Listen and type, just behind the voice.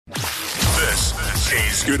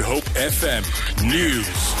This is Good Hope FM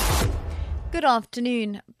News. Good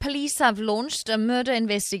afternoon. Police have launched a murder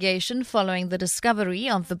investigation following the discovery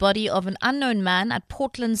of the body of an unknown man at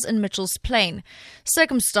Portlands in Mitchell's Plain.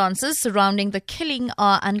 Circumstances surrounding the killing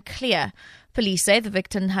are unclear. Police say the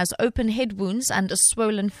victim has open head wounds and a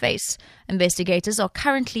swollen face. Investigators are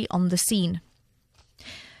currently on the scene.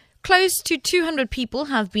 Close to 200 people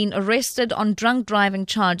have been arrested on drunk driving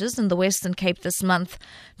charges in the Western Cape this month.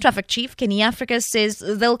 Traffic Chief Kenny Africa says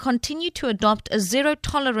they'll continue to adopt a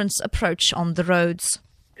zero-tolerance approach on the roads.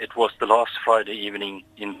 It was the last Friday evening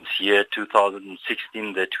in this year,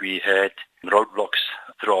 2016, that we had roadblocks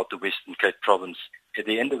throughout the Western Cape province. At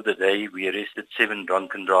the end of the day, we arrested 7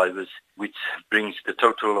 drunken drivers, which brings the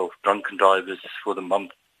total of drunken drivers for the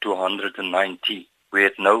month to 190. We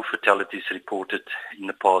had no fatalities reported in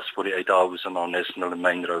the past 48 hours on our national and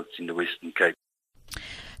main roads in the Western Cape.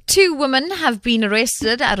 2 women have been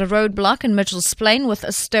arrested at a roadblock in Mitchell's Plain with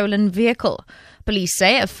a stolen vehicle. Police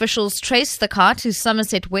say officials traced the car to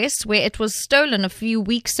Somerset West, where it was stolen a few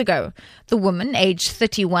weeks ago. The women, aged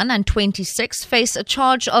 31 and 26, face a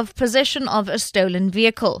charge of possession of a stolen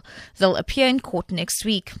vehicle. They'll appear in court next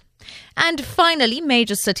week. And finally,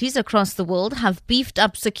 major cities across the world have beefed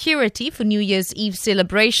up security for New Year's Eve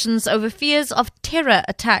celebrations over fears of terror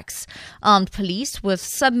attacks. Armed police with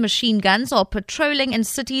submachine guns are patrolling in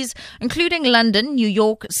cities including London, New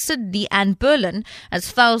York, Sydney and Berlin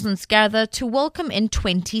as thousands gather to welcome in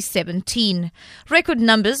 2017. Record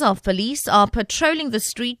numbers of police are patrolling the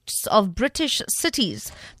streets of British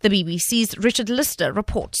cities. The BBC's Richard Lister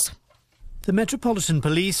reports. The Metropolitan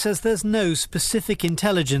Police says there's no specific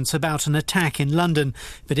intelligence about an attack in London,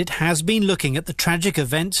 but it has been looking at the tragic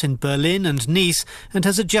events in Berlin and Nice and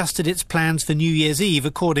has adjusted its plans for New Year's Eve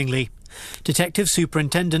accordingly. Detective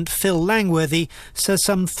Superintendent Phil Langworthy says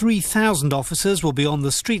some 3,000 officers will be on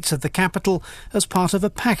the streets of the capital as part of a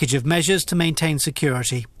package of measures to maintain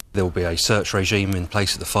security. There will be a search regime in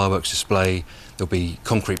place at the fireworks display, there will be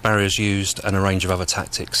concrete barriers used and a range of other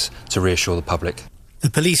tactics to reassure the public. The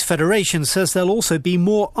Police Federation says there'll also be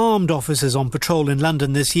more armed officers on patrol in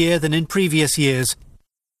London this year than in previous years.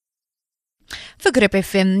 For Good Hope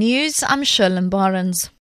FM News, I'm Sherlyn Barnes.